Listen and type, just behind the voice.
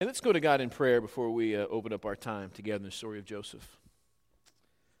And let's go to God in prayer before we open up our time together in the story of Joseph.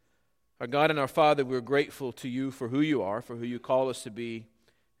 Our God and our Father, we're grateful to you for who you are, for who you call us to be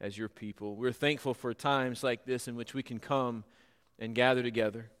as your people. We're thankful for times like this in which we can come and gather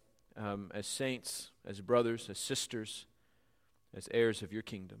together as saints, as brothers, as sisters, as heirs of your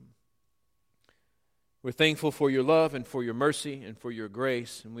kingdom. We're thankful for your love and for your mercy and for your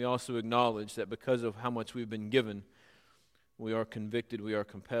grace, and we also acknowledge that because of how much we've been given, we are convicted, we are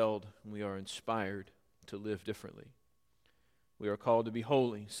compelled, and we are inspired to live differently. We are called to be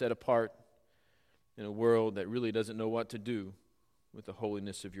holy, set apart in a world that really doesn't know what to do with the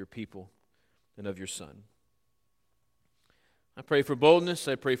holiness of your people and of your Son. I pray for boldness,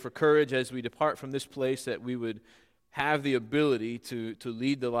 I pray for courage as we depart from this place, that we would have the ability to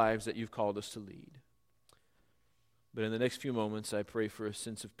lead the lives that you've called us to lead. But in the next few moments, I pray for a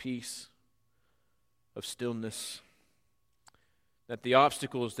sense of peace, of stillness, that the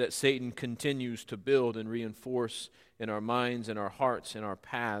obstacles that Satan continues to build and reinforce in our minds and our hearts and our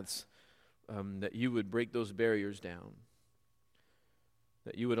paths, that you would break those barriers down,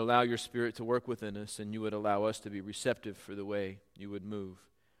 that you would allow your Spirit to work within us, and you would allow us to be receptive for the way you would move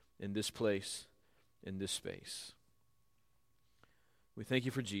in this place, in this space. We thank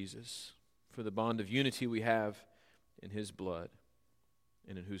you for Jesus, for the bond of unity we have in his blood,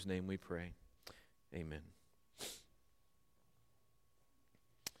 and in whose name we pray. Amen.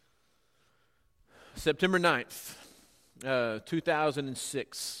 September 9th,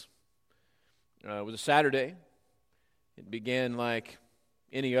 2006, was a Saturday. It began like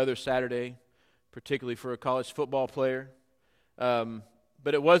any other Saturday, particularly for a college football player. But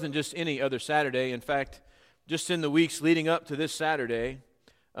it wasn't just any other Saturday. In fact, just in the weeks leading up to this Saturday,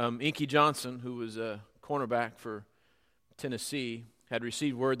 Inky Johnson, who was a cornerback for Tennessee, had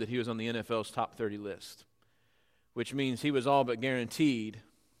received word that he was on the NFL's top 30 list, which means he was all but guaranteed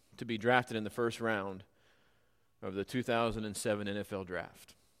to be drafted in the first round of the 2007 NFL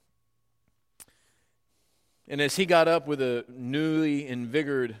Draft. And as he got up with a newly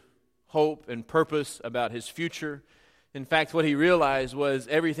invigorated hope and purpose about his future, in fact, what he realized was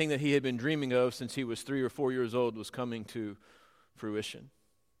everything that he had been dreaming of since he was 3 or 4 years old was coming to fruition.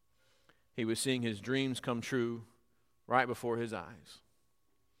 He was seeing his dreams come true right before his eyes.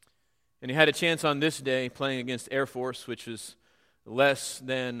 And he had a chance on this day playing against Air Force, which was less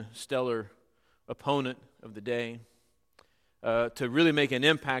than stellar opponent of the day, to really make an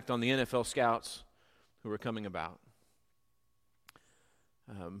impact on the NFL scouts who were coming about.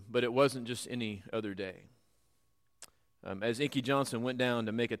 But it wasn't just any other day. As Inky Johnson went down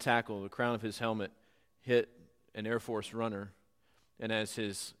to make a tackle, the crown of his helmet hit an Air Force runner, and as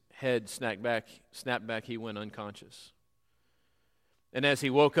his head snapped back, he went unconscious. And as he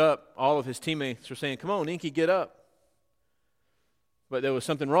woke up, all of his teammates were saying, "Come on, Inky, get up." But there was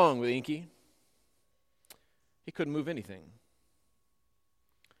something wrong with Inky. He couldn't move anything.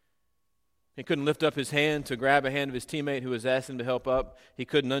 He couldn't lift up his hand to grab a hand of his teammate who was asking him to help up. He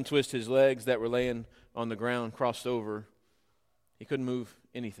couldn't untwist his legs that were laying on the ground, crossed over. He couldn't move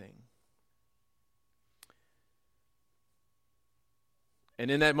anything.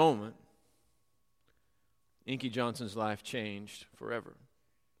 And in that moment, Inky Johnson's life changed forever.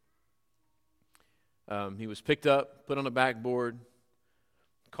 He was picked up, put on a backboard,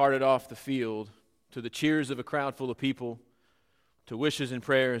 carted off the field to the cheers of a crowd full of people, to wishes and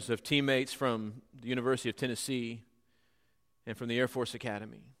prayers of teammates from the University of Tennessee and from the Air Force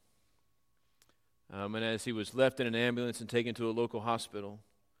Academy. And as he was left in an ambulance and taken to a local hospital,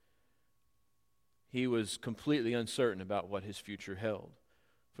 he was completely uncertain about what his future held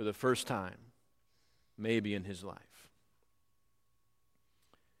for the first time, maybe in his life.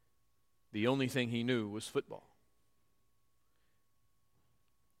 The only thing he knew was football.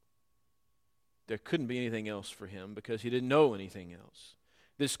 There couldn't be anything else for him because he didn't know anything else.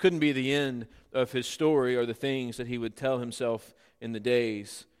 This couldn't be the end of his story or the things that he would tell himself in the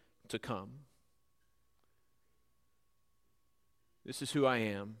days to come. This is who I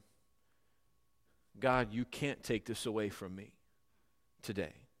am. God, you can't take this away from me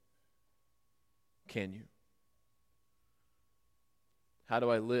today. Can you? How do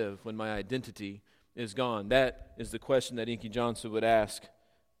I live when my identity is gone? That is the question that Inky Johnson would ask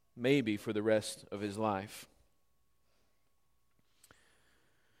maybe for the rest of his life.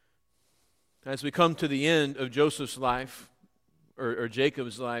 As we come to the end of Joseph's life, or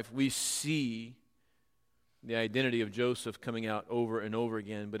Jacob's life, we see the identity of Joseph coming out over and over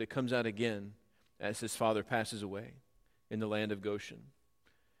again, but it comes out again as his father passes away in the land of Goshen.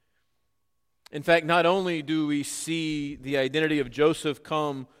 In fact, not only do we see the identity of Joseph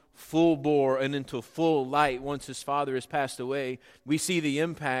come full bore and into full light once his father has passed away, we see the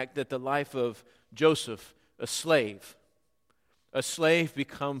impact that the life of Joseph, a slave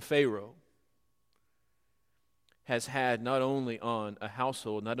become Pharaoh, has had not only on a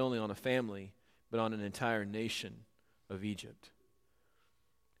household, not only on a family, but on an entire nation of Egypt.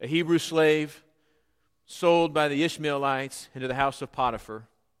 A Hebrew slave sold by the Ishmaelites into the house of Potiphar,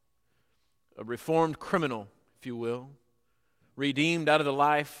 a reformed criminal, if you will, redeemed out of the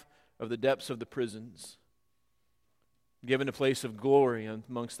life of the depths of the prisons, given a place of glory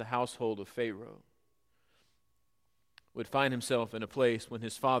amongst the household of Pharaoh, would find himself in a place when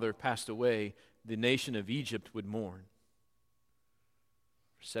his father passed away, the nation of Egypt would mourn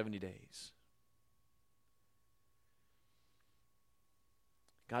for 70 days.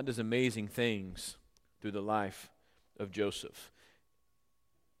 God does amazing things through the life of Joseph.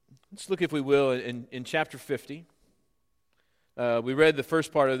 Let's look, if we will, in chapter 50. We read the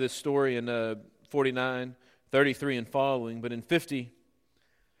first part of this story in 49, 33 and following, but in 50,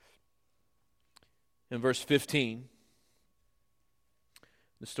 in verse 15,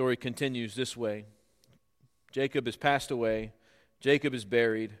 the story continues this way. Jacob has passed away, Jacob is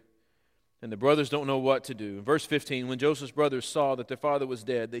buried, and the brothers don't know what to do. In verse 15, when Joseph's brothers saw that their father was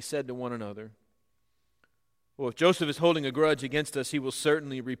dead, they said to one another, "Well, if Joseph is holding a grudge against us, he will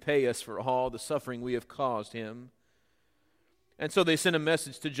certainly repay us for all the suffering we have caused him." And so they sent a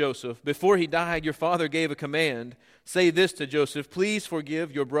message to Joseph. "Before he died, your father gave a command. Say this to Joseph, 'Please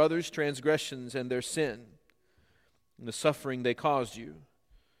forgive your brothers' transgressions and their sin, and the suffering they caused you.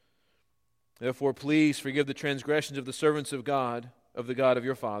 Therefore, please forgive the transgressions of the servants of God, of the God of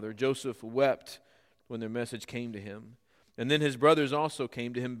your father.' Joseph wept when their message came to him. And then his brothers also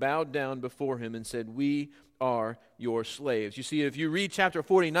came to him, bowed down before him, and said, 'We are your slaves.'" You see, if you read chapter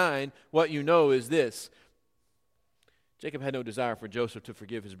 49, what you know is this: Jacob had no desire for Joseph to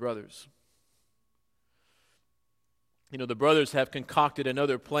forgive his brothers. You know, the brothers have concocted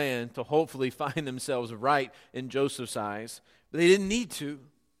another plan to hopefully find themselves right in Joseph's eyes, but they didn't need to.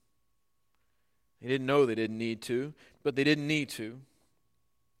 They didn't know they didn't need to, but they didn't need to.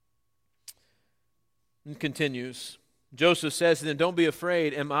 And continues. Joseph says to them, "Don't be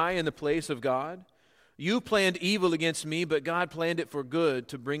afraid. Am I in the place of God? You planned evil against me, but God planned it for good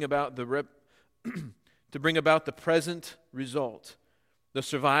to bring about the present result, the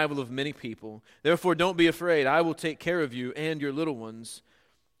survival of many people. Therefore, don't be afraid. I will take care of you and your little ones."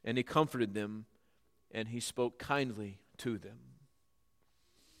 And he comforted them, and he spoke kindly to them.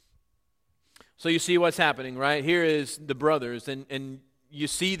 So you see what's happening, right? Here is the brothers, and you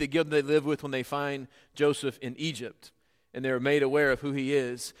see the guilt they live with when they find Joseph in Egypt, and they're made aware of who he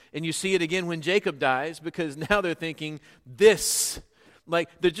is. And you see it again when Jacob dies, because now they're thinking this,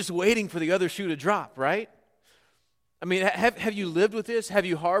 like they're just waiting for the other shoe to drop, right? I mean, have you lived with this? Have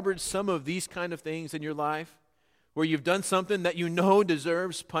you harbored some of these kind of things in your life, where you've done something that you know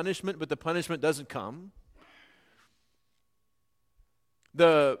deserves punishment, but the punishment doesn't come?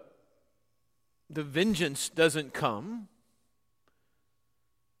 The vengeance doesn't come.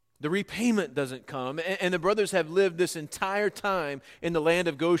 The repayment doesn't come. And the brothers have lived this entire time in the land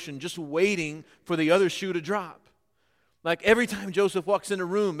of Goshen just waiting for the other shoe to drop. Like every time Joseph walks in a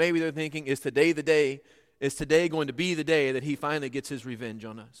room, maybe they're thinking, is today the day? Is today going to be the day that he finally gets his revenge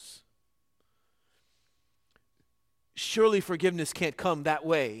on us? Surely forgiveness can't come that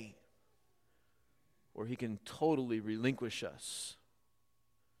way, or he can totally relinquish us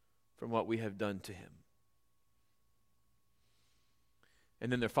from what we have done to him.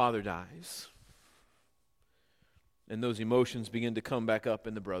 And then their father dies. And those emotions begin to come back up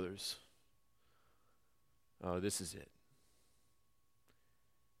in the brothers. Oh, this is it.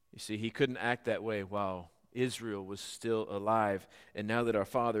 You see, he couldn't act that way while Israel was still alive. And now that our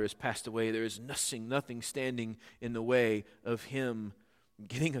father has passed away, there is nothing standing in the way of him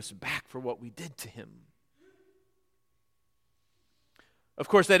getting us back for what we did to him. Of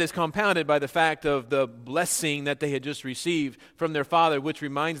course, that is compounded by the fact of the blessing that they had just received from their father, which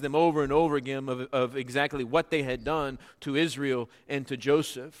reminds them over and over again of exactly what they had done to Israel and to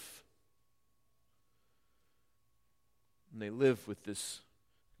Joseph. And they live with this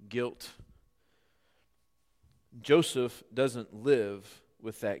guilt. Joseph doesn't live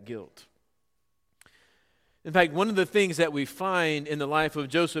with that guilt. In fact, one of the things that we find in the life of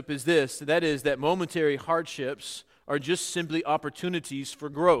Joseph is this, that is that momentary hardships are just simply opportunities for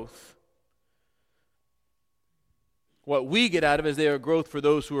growth. What we get out of it is they are growth for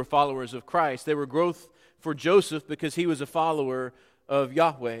those who are followers of Christ. They were growth for Joseph because he was a follower of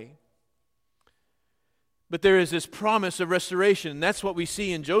Yahweh. But there is this promise of restoration. And that's what we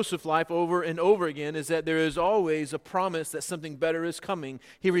see in Joseph's life over and over again, is that there is always a promise that something better is coming.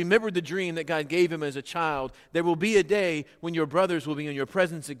 He remembered the dream that God gave him as a child. There will be a day when your brothers will be in your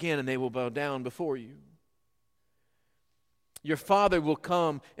presence again and they will bow down before you. Your father will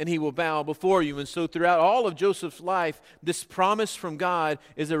come and he will bow before you. And so throughout all of Joseph's life, this promise from God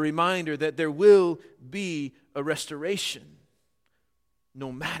is a reminder that there will be a restoration,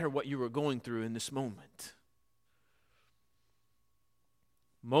 no matter what you are going through in this moment.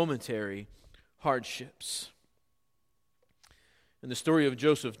 Momentary hardships. And the story of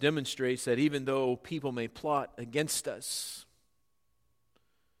Joseph demonstrates that even though people may plot against us,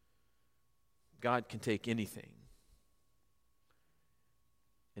 God can take anything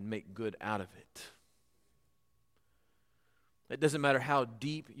and make good out of it. It doesn't matter how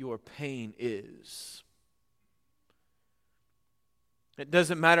deep your pain is. It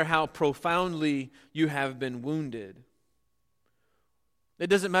doesn't matter how profoundly you have been wounded. It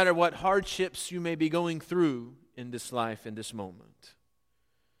doesn't matter what hardships you may be going through in this life, in this moment.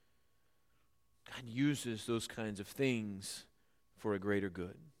 God uses those kinds of things for a greater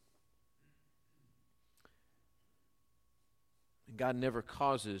good. And God never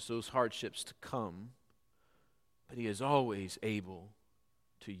causes those hardships to come, but He is always able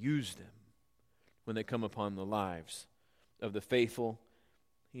to use them when they come upon the lives of the faithful.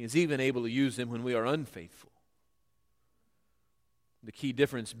 He is even able to use them when we are unfaithful. The key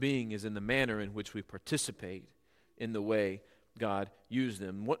difference being is in the manner in which we participate in the way God used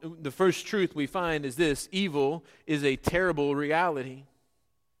them. The first truth we find is this: evil is a terrible reality.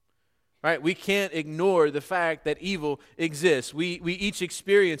 Right? We can't ignore the fact that evil exists. We each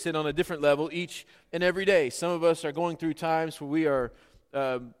experience it on a different level each and every day. Some of us are going through times where we are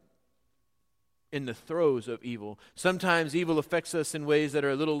in the throes of evil. Sometimes evil affects us in ways that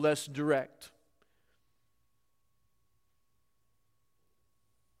are a little less direct.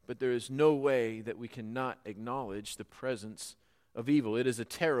 But there is no way that we cannot acknowledge the presence of evil. It is a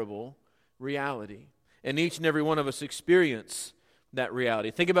terrible reality. And each and every one of us experience that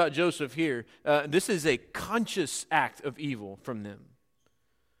reality. Think about Joseph here. This is a conscious act of evil from them.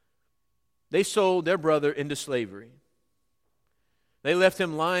 They sold their brother into slavery. They left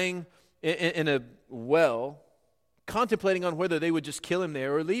him lying in a well, contemplating on whether they would just kill him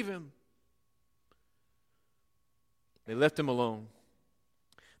there or leave him. They left him alone.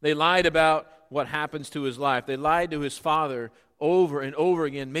 They lied about what happens to his life. They lied to his father over and over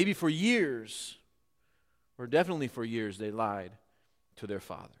again, maybe for years, or definitely for years they lied to their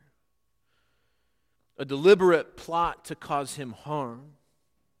father. A deliberate plot to cause him harm.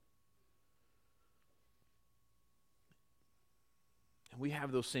 And we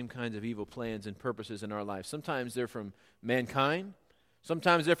have those same kinds of evil plans and purposes in our life. Sometimes they're from mankind.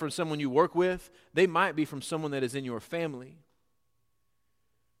 Sometimes they're from someone you work with. They might be from someone that is in your family.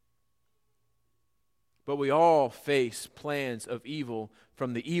 But we all face plans of evil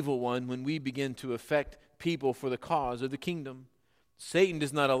from the evil one when we begin to affect people for the cause of the kingdom. Satan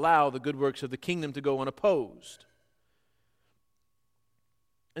does not allow the good works of the kingdom to go unopposed.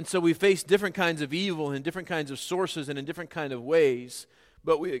 And so we face different kinds of evil in different kinds of sources and in different kind of ways,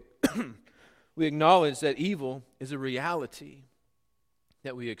 but we acknowledge that evil is a reality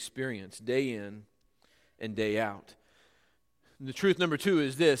that we experience day in and day out. The truth number 2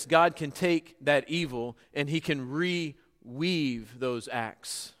 is this: God can take that evil and He can reweave those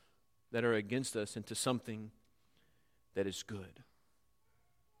acts that are against us into something that is good.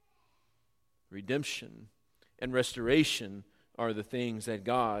 Redemption and restoration are the things that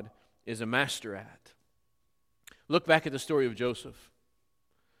God is a master at. Look back at the story of Joseph.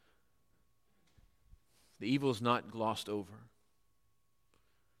 The evil is not glossed over.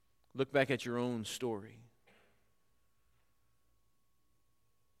 Look back at your own story.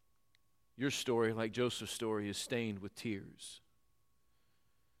 Your story, like Joseph's story, is stained with tears.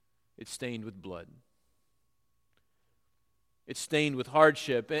 It's stained with blood. It's stained with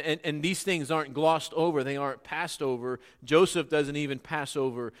hardship. And these things aren't glossed over. They aren't passed over. Joseph doesn't even pass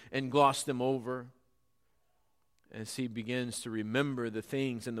over and gloss them over as he begins to remember the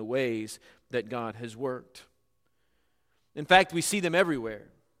things and the ways that God has worked. In fact, we see them everywhere.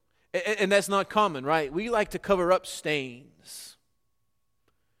 And that's not common, right? We like to cover up stains.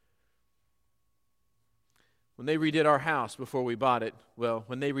 When they redid our house before we bought it,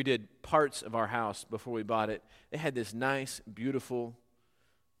 when they redid parts of our house before we bought it, they had this nice, beautiful,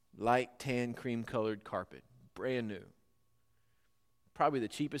 light tan cream-colored carpet, brand new. Probably the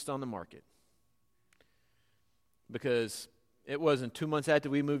cheapest on the market. Because it wasn't 2 months after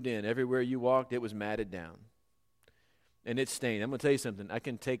we moved in, everywhere you walked, it was matted down. And it's stained. I'm going to tell you something. I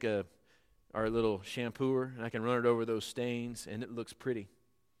can take a our little shampooer, and I can run it over those stains, and it looks pretty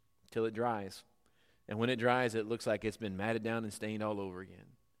till it dries. And when it dries, it looks like it's been matted down and stained all over again.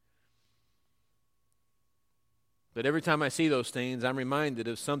 But every time I see those stains, I'm reminded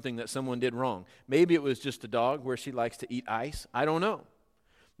of something that someone did wrong. Maybe it was just a dog where she likes to eat ice. I don't know.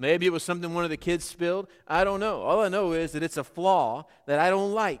 Maybe it was something one of the kids spilled. I don't know. All I know is that it's a flaw that I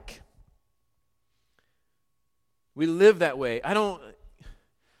don't like. We live that way. I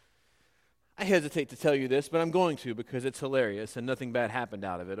hesitate to tell you this, but I'm going to because it's hilarious and nothing bad happened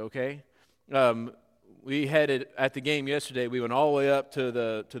out of it, okay? We headed at the game yesterday. We went all the way up to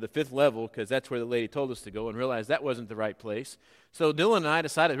the fifth level because that's where the lady told us to go, and realized that wasn't the right place. So Dylan and I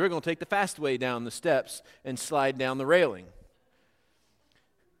decided we were going to take the fast way down the steps and slide down the railing,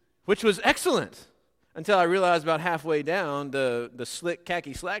 which was excellent until I realized about halfway down the slick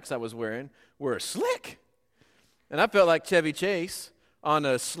khaki slacks I was wearing were slick. And I felt like Chevy Chase on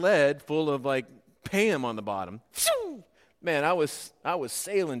a sled full of like Pam on the bottom. Man, I was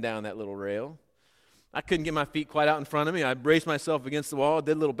sailing down that little rail. I couldn't get my feet quite out in front of me. I braced myself against the wall,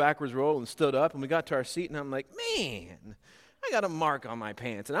 did a little backwards roll, and stood up. And we got to our seat, and I'm like, man, I got a mark on my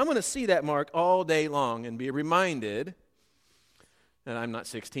pants. And I'm going to see that mark all day long and be reminded that I'm not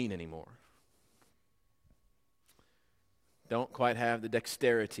 16 anymore. Don't quite have the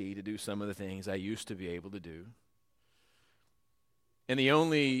dexterity to do some of the things I used to be able to do. And the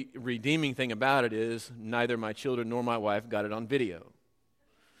only redeeming thing about it is neither my children nor my wife got it on video.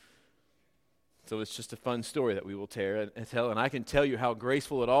 So it's just a fun story that we will tell, and I can tell you how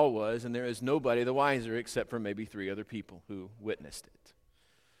graceful it all was, and there is nobody the wiser except for maybe 3 other people who witnessed it.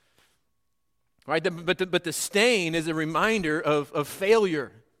 Right? But the stain is a reminder of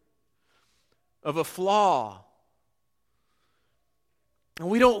failure, of a flaw. And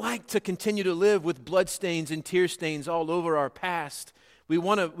we don't like to continue to live with blood stains and tear stains all over our past. We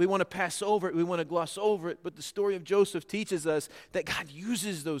want to pass over it. We want to gloss over it. But the story of Joseph teaches us that God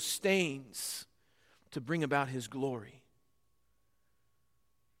uses those stains to bring about His glory,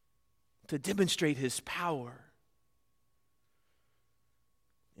 to demonstrate His power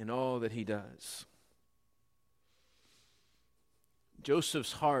in all that He does.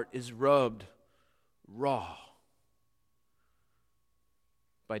 Joseph's heart is rubbed raw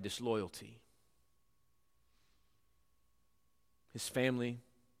by disloyalty. His family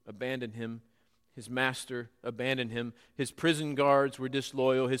abandoned him. His master abandoned him. His prison guards were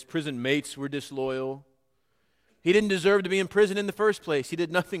disloyal. His prison mates were disloyal. He didn't deserve to be in prison in the first place. He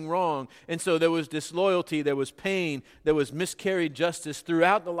did nothing wrong. And so there was disloyalty, there was pain, there was miscarried justice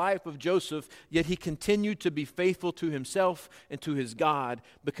throughout the life of Joseph, yet he continued to be faithful to himself and to his God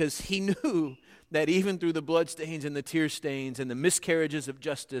because he knew that even through the bloodstains and the tear stains and the miscarriages of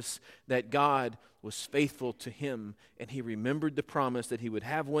justice, that God was faithful to him, and he remembered the promise that he would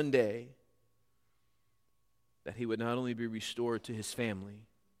have one day, that he would not only be restored to his family,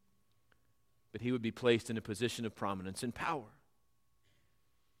 but he would be placed in a position of prominence and power.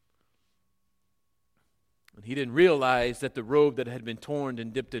 And he didn't realize that the robe that had been torn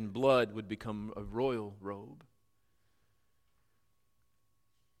and dipped in blood would become a royal robe.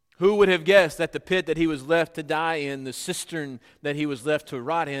 Who would have guessed that the pit that he was left to die in, the cistern that he was left to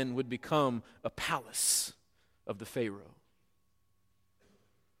rot in, would become a palace of the Pharaoh?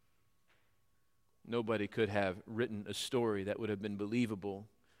 Nobody could have written a story that would have been believable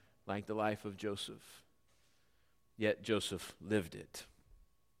like the life of Joseph. Yet Joseph lived it.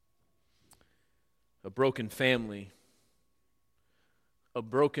 A broken family, a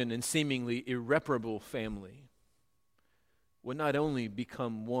broken and seemingly irreparable family, would not only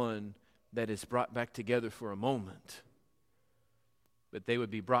become one that is brought back together for a moment, but they would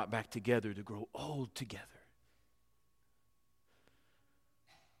be brought back together to grow old together.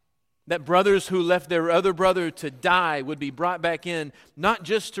 That brothers who left their other brother to die would be brought back in, not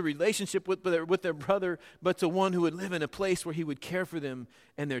just to relationship with their brother, but to one who would live in a place where he would care for them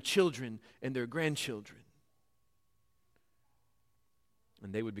and their children and their grandchildren.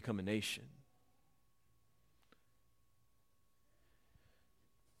 And they would become a nation.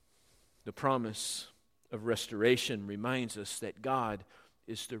 The promise of restoration reminds us that God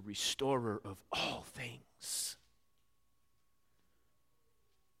is the restorer of all things.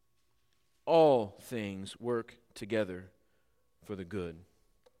 All things work together for the good.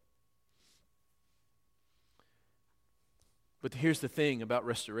 But here's the thing about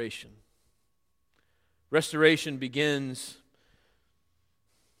restoration. Restoration begins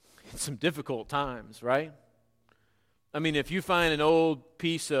in some difficult times, right? I mean, if you find an old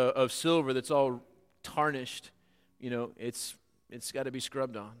piece of silver that's all tarnished, it's got to be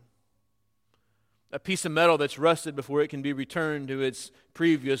scrubbed on. A piece of metal that's rusted before it can be returned to its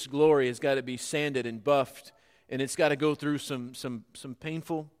previous glory has got to be sanded and buffed, and it's got to go through some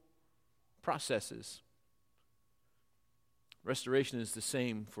painful processes. Restoration is the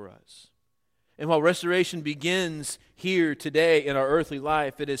same for us. And while restoration begins here today in our earthly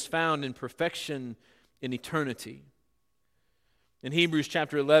life, it is found in perfection in eternity. In Hebrews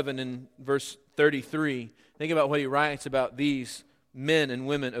chapter 11 and verse 33, think about what he writes about these men and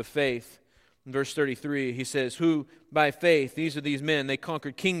women of faith. In verse 33, he says, who by faith, these are these men, they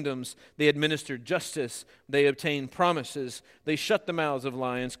conquered kingdoms, they administered justice, they obtained promises, they shut the mouths of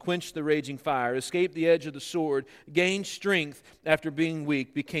lions, quenched the raging fire, escaped the edge of the sword, gained strength after being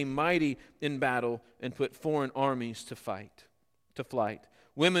weak, became mighty in battle, and put foreign armies to flight.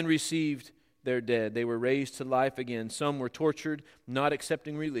 Women received their dead. They were raised to life again. Some were tortured, not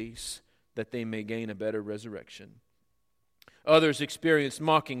accepting release, that they may gain a better resurrection. Others experienced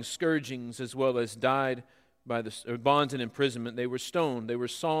mockings, scourgings, as well as died by the bonds and imprisonment. They were stoned. They were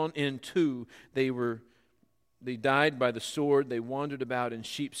sawn in two. They died by the sword. They wandered about in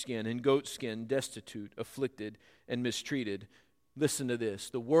sheepskin and goatskin, destitute, afflicted, and mistreated. Listen to this.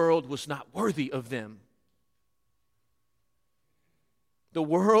 The world was not worthy of them. The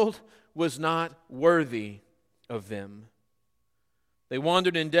world was not worthy of them. They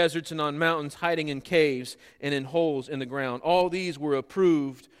wandered in deserts and on mountains, hiding in caves and in holes in the ground. All these were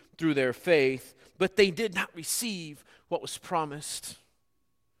approved through their faith, but they did not receive what was promised,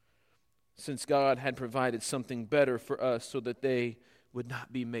 since God had provided something better for us so that they would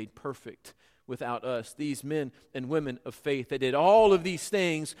not be made perfect without us. These men and women of faith that did all of these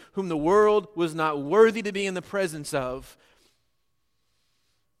things, whom the world was not worthy to be in the presence of,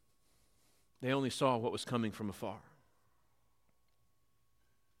 they only saw what was coming from afar.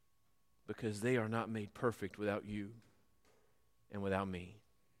 Because they are not made perfect without you and without me.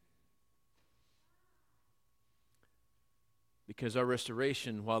 Because our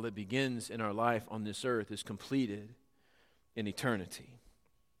restoration, while it begins in our life on this earth, is completed in eternity.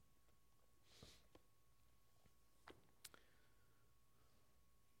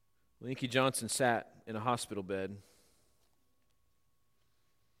 Inky Johnson sat in a hospital bed,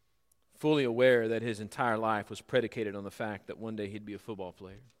 fully aware that his entire life was predicated on the fact that one day he'd be a football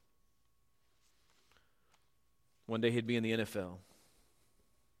player. One day he'd be in the NFL.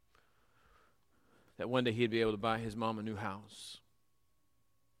 That one day he'd be able to buy his mom a new house.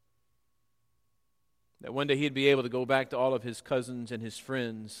 That one day he'd be able to go back to all of his cousins and his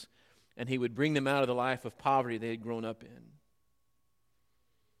friends, and he would bring them out of the life of poverty they had grown up in.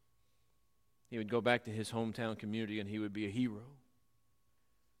 He would go back to his hometown community and he would be a hero.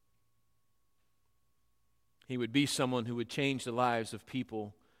 He would be someone who would change the lives of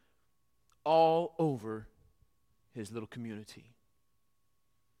people all over his little community.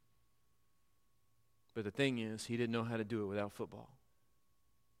 But the thing is, he didn't know how to do it without football.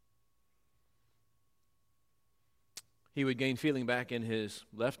 He would gain feeling back in his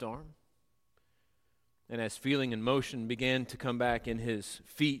left arm. And as feeling and motion began to come back in his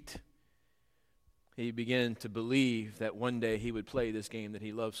feet, he began to believe that one day he would play this game that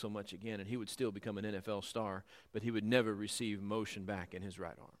he loved so much again, and he would still become an NFL star, but he would never receive motion back in his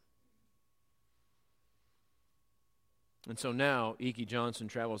right arm. And so now, Inky Johnson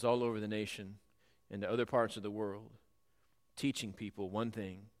travels all over the nation and to other parts of the world, teaching people one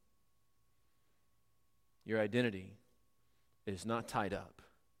thing: your identity is not tied up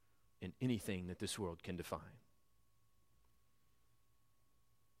in anything that this world can define.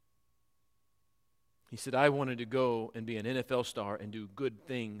 He said, I wanted to go and be an NFL star and do good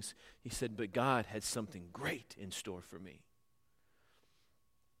things. He said, but God had something great in store for me.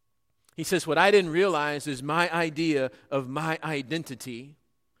 He says, what I didn't realize is my idea of my identity,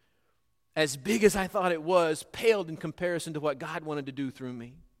 as big as I thought it was, paled in comparison to what God wanted to do through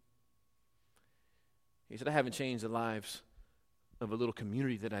me. He said, I haven't changed the lives of a little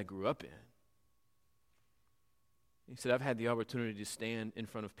community that I grew up in. He said, I've had the opportunity to stand in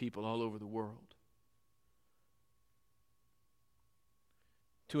front of people all over the world,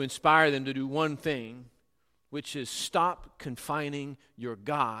 to inspire them to do one thing, which is stop confining your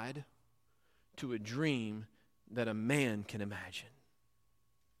God to a dream that a man can imagine.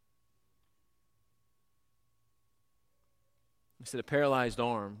 He said, a paralyzed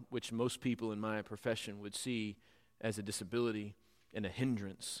arm, which most people in my profession would see as a disability and a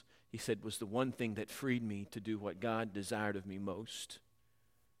hindrance, he said, was the one thing that freed me to do what God desired of me most,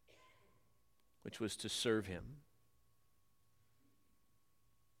 which was to serve Him,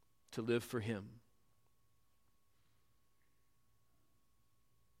 to live for Him.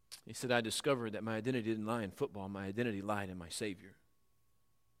 He said, I discovered that my identity didn't lie in football. My identity lied in my Savior.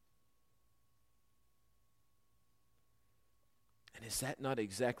 And is that not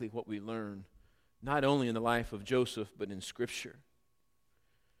exactly what we learn, not only in the life of Joseph, but in Scripture?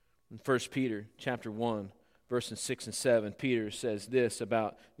 In 1 Peter chapter 1, verses 6 and 7, Peter says this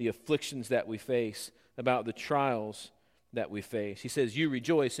about the afflictions that we face, about the trials that we face. He says, "You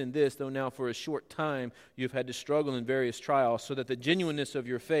rejoice in this, though now for a short time you've had to struggle in various trials, so that the genuineness of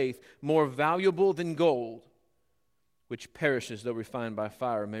your faith, more valuable than gold, which perishes though refined by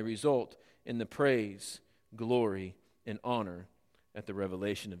fire, may result in the praise, glory, and honor at the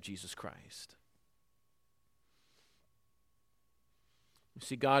revelation of Jesus Christ." You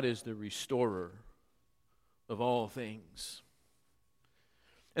see, God is the restorer of all things.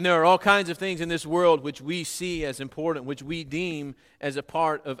 And there are all kinds of things in this world which we see as important, which we deem as a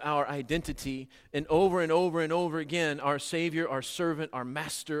part of our identity. And over and over and over again, our Savior, our servant, our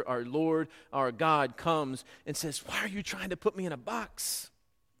Master, our Lord, our God comes and says, "Why are you trying to put me in a box?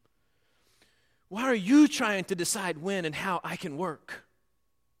 Why are you trying to decide when and how I can work?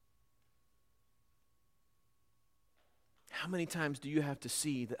 How many times do you have to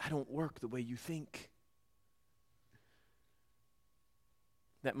see that I don't work the way you think?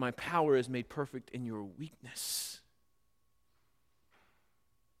 That my power is made perfect in your weakness.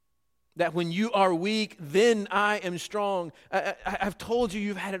 That when you are weak, then I am strong." I've told you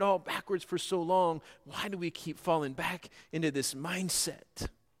you've had it all backwards for so long. Why do we keep falling back into this mindset?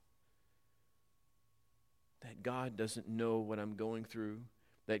 That God doesn't know what I'm going through.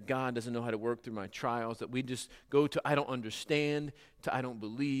 That God doesn't know how to work through my trials. That we just go to I don't understand, to I don't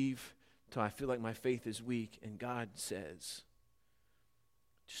believe, to I feel like my faith is weak. And God says,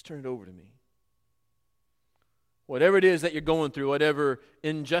 just turn it over to me. Whatever it is that you're going through, whatever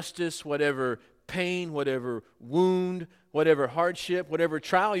injustice, whatever pain, whatever wound, whatever hardship, whatever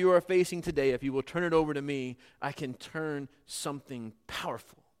trial you are facing today, if you will turn it over to me, I can turn something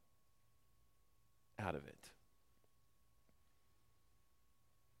powerful out of it.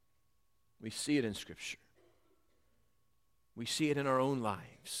 We see it in Scripture. We see it in our own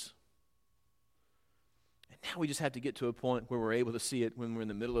lives. And now we just have to get to a point where we're able to see it when we're in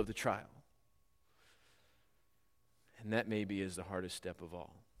the middle of the trial. And that maybe is the hardest step of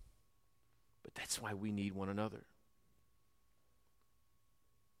all. But that's why we need one another.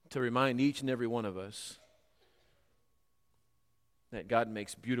 To remind each and every one of us that God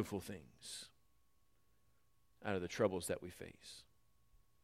makes beautiful things out of the troubles that we face.